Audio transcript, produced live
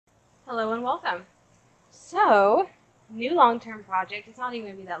Hello and welcome. So, new long-term project. It's not even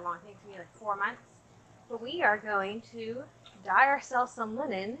going to be that long. I think it's going to be like 4 months. But we are going to dye ourselves some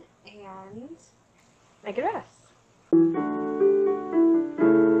linen and make a dress.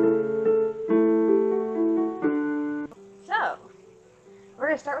 So, we're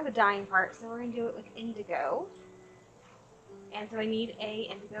going to start with the dyeing part. So we're going to do it with indigo. And so I need a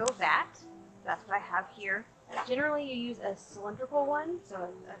indigo vat. That's what I have here. Generally you use a cylindrical one, so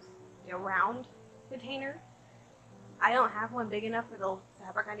a round container. I don't have one big enough for the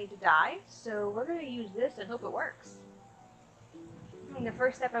fabric I need to dye, so we're going to use this and hope it works. And the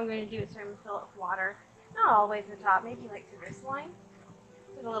first step I'm going to do is I'm going to fill it with water, not all the way to the top, maybe like to this line.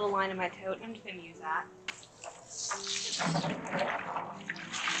 There's a little line in my tote, I'm just going to use that.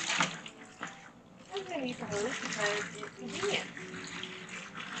 I'm going to use a hose because it's convenient.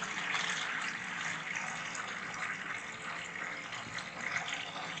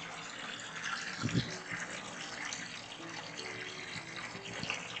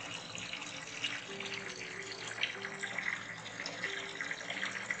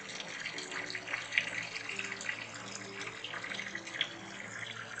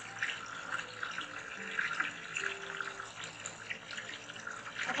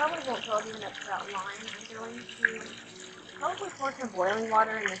 I probably won't fill it even up to that line. I'm going to probably pour some boiling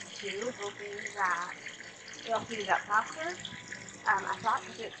water in this too, hoping that it'll heat it up faster. I thought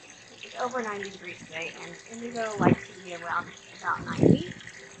because it's over 90 degrees today, and indigo likes to be around about 90,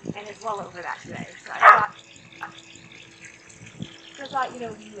 and it's well over that today. So I thought, maybe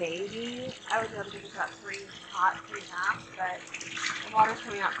I would be able to get this about 3 hot, 3.5, but the water's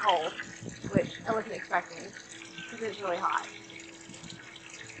coming out cold, which I wasn't expecting because it's really hot.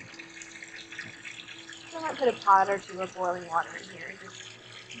 So I might put a pot or two of boiling water in here and just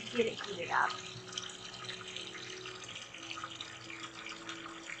get it heated up.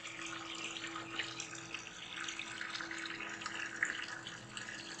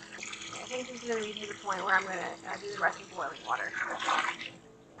 I think this is going to be to the point where I'm going to do the rest of boiling water.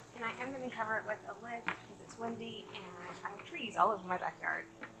 And I am going to cover it with a lid because it's windy and I have trees all over my backyard.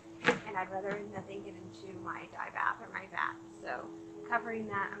 And I'd rather nothing get into my dye bath or my vat. So covering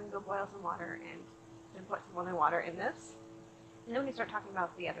that, I'm going to go boil some water and then put some boiling water in this. And then we can start talking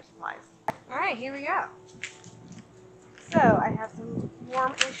about the other supplies. Alright, here we go. So I have some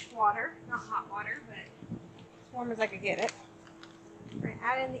warm-ish water, not hot water, but as warm as I could get it. We're going to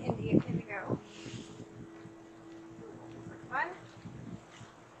add in the indigo. This looks fun.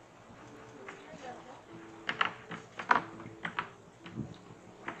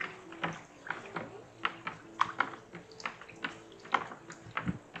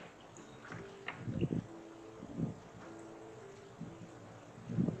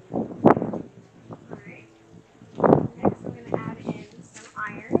 Alright. Next I'm going to add in some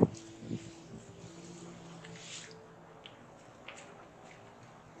iron.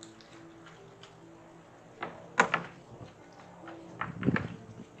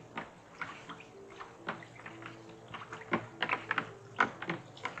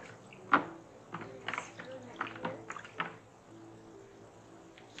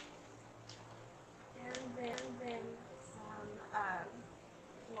 And then some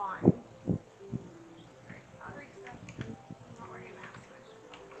lime. I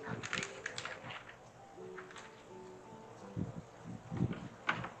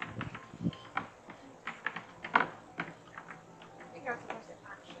think I was supposed to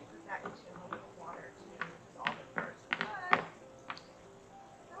actually put that into a little bit of water to dissolve it first. But,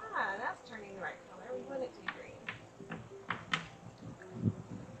 that's turning the right color. We want it to be green.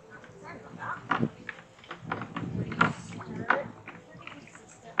 Sorry about that. Stir it pretty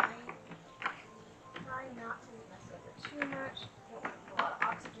consistently. Try not to mess with it too much. Don't want a lot of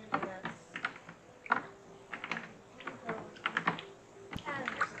oxygen in this. And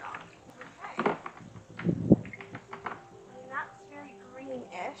mix it off. Okay. And that's very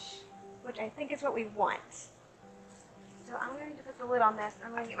greenish, which I think is what we want. So I'm going to put the lid on this.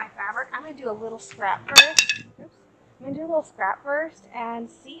 I'm going to get my fabric. I'm going to do a little scrap first. Oops. I'm going to do a little scrap first and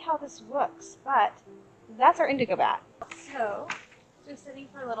see how this looks. But that's our indigo vat. So it's been sitting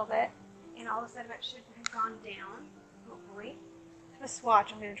for a little bit, and all the sediment should have gone down, hopefully. With a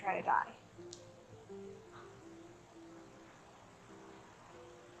swatch, I'm going to try to dye.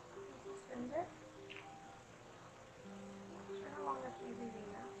 Spin it. Not sure how long I have to be leaving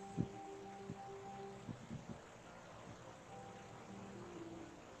this.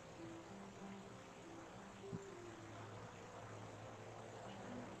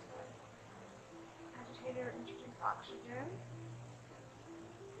 Agitator introduce oxygen.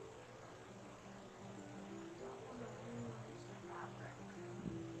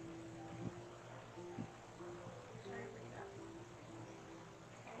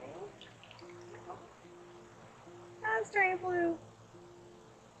 turning blue.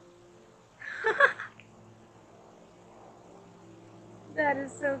 That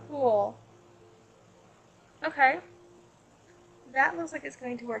is so cool. Okay. That looks like it's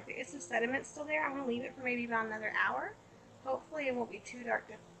going to work. Is the sediment still there? I'm going to leave it for maybe about another hour. Hopefully it won't be too dark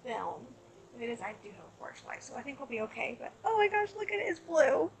to film. If it is, I do have a porch light, so I think we'll be okay. But oh my gosh, look at it. It's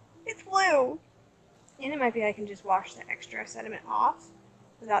blue. It's blue. And it might be I can just wash the extra sediment off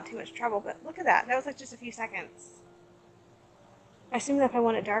without too much trouble. But look at that. That was like just a few seconds. I assume that if I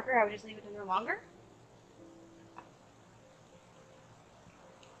want it darker, I would just leave it in there longer.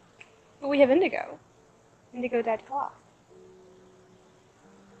 But we have indigo. Indigo dyed cloth.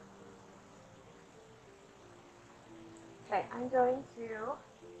 Okay, I'm going to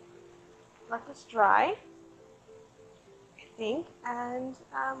let this dry, I think, and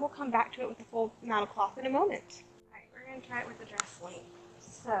we'll come back to it with the full amount of cloth in a moment. Alright, we're going to try it with the dress length.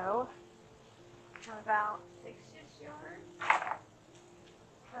 So, I have about 6-ish yards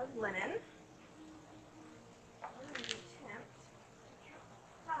of linen. I'm going to attempt to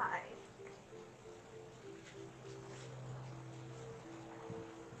tie.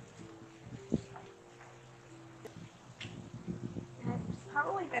 And it's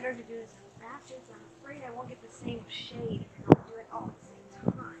probably better to do this in batches. I'm afraid I won't get the same shade if I don't do it all at the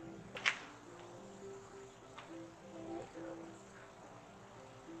same time.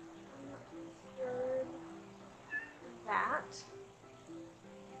 That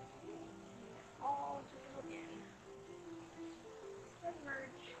all to go in.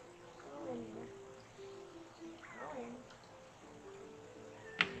 Submerge. Go in here. Go in.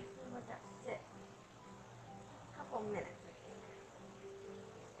 And let that sit. A couple minutes, I think.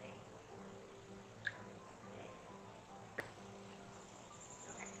 Stay.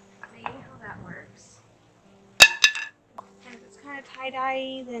 Okay. See how that works. And if it's kind of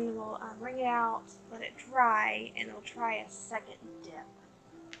tie-dye, then we'll wring it out, let it dry, and we'll try a second dip.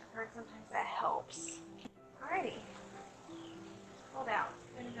 I've heard sometimes that helps. Alrighty. Hold out.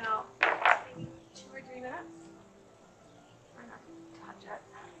 It's been about maybe 2 or 3 minutes. I'm not going to touch it.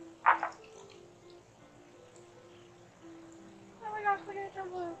 Oh my gosh, look at it turn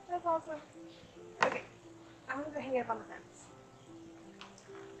blue. That's awesome. Okay. I'm going to go hang it up on the fence.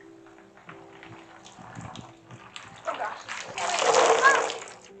 Oh gosh.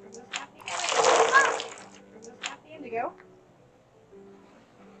 Remove half the indigo.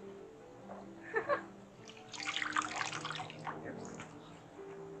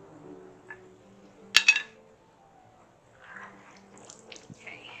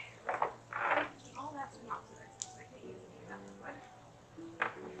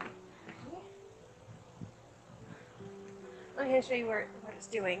 I'm going to show you what it's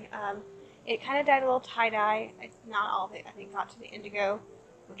doing. It kind of dyed a little tie-dye. Not all of it, I think, got to the indigo,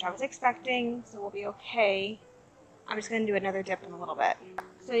 which I was expecting, so we'll be okay. I'm just going to do another dip in a little bit.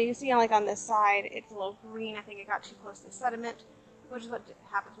 So you can see like on this side, it's a little green. I think it got too close to the sediment, which is what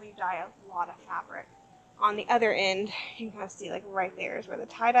happens when you dye a lot of fabric. On the other end, you can kind of see like right there is where the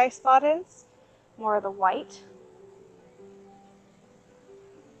tie-dye spot is, more of the white.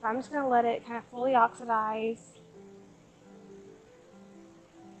 So I'm just going to let it kind of fully oxidize.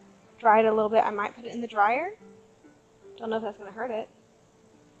 Dry it a little bit. I might put it in the dryer. Don't know if that's going to hurt it.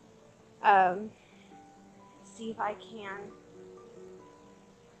 See if I can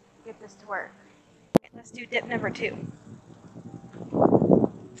get this to work. Okay, let's do dip number 2.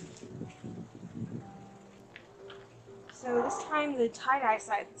 So this time the tie-dye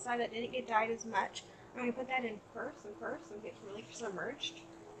side, the side that didn't get dyed as much, I'm going to put that in first so it gets really submerged.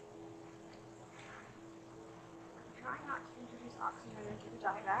 Try not to introduce oxygen into the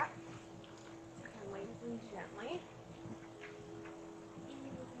dye vat. And lay it in gently.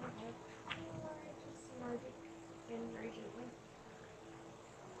 Just submerge it in very gently.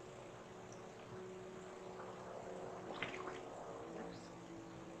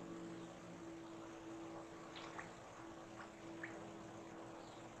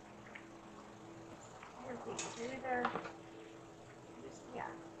 Maybe they're just,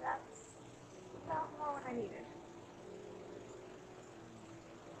 yeah, that's about more what I needed.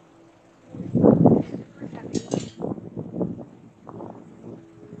 Super heavy.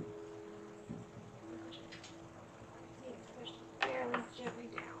 Push fairly gently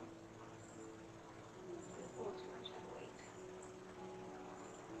down. It's a little too much weight.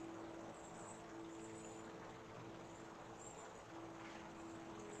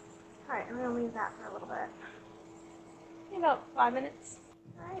 Alright, I'm going to leave that for a little bit. Maybe about 5 minutes.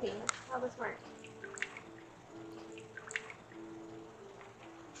 Alrighty, let's see how this works.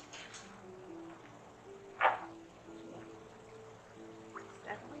 It's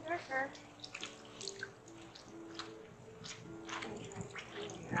definitely darker.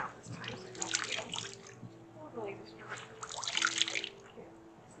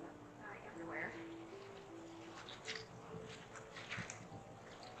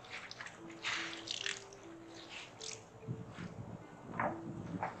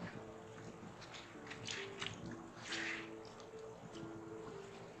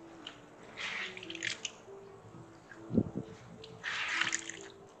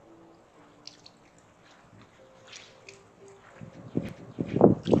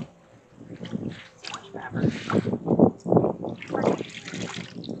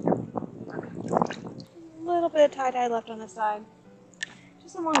 bit of tie-dye left on the side,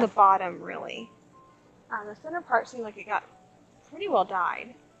 just along the bottom, really. The center part seemed like it got pretty well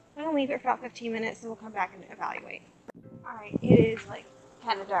dyed. I'm gonna leave it for about 15 minutes and we'll come back and evaluate. Alright, it is like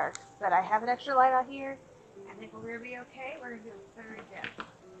kind of dark, but I have an extra light out here. I think we're gonna be okay. We're gonna do a third dip.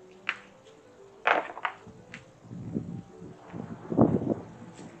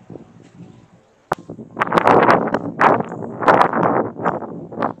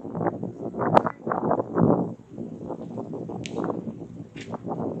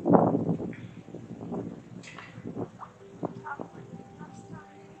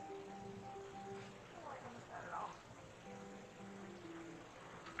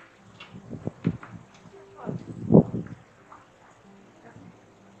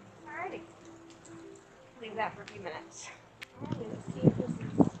 Alrighty. Leave that for a few minutes. Alright, let's see if this is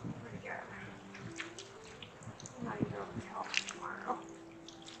pretty good. I'm not even able to tell tomorrow.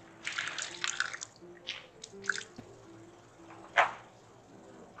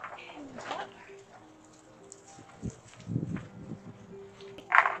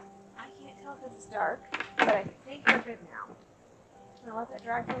 I can't tell if it's dark, but I think we're good now. I'm gonna let that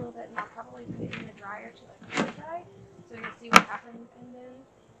dry for a little bit, and I'll probably put it in the dryer to let it dry, so we can see what happens, and then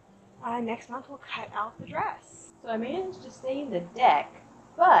next month we'll cut out the dress. So I managed to stain the deck,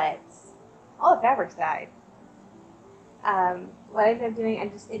 but all the fabric's dyed. What I ended up doing,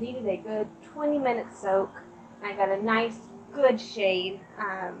 it needed a good 20-minute soak, and I got a nice, good shade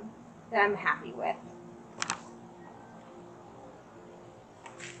that I'm happy with.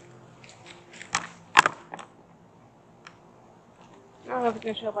 I don't know if it's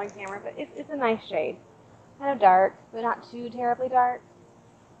going to show up on camera, but it's a nice shade. Kind of dark, but not too terribly dark.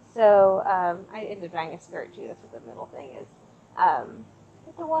 So I ended up buying a skirt too. That's what the middle thing is.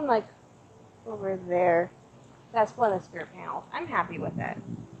 But the one like over there, that's one of the skirt panels. I'm happy with it.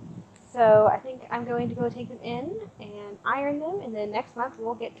 So I think I'm going to go take them in and iron them, and then next month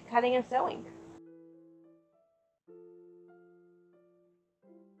we'll get to cutting and sewing.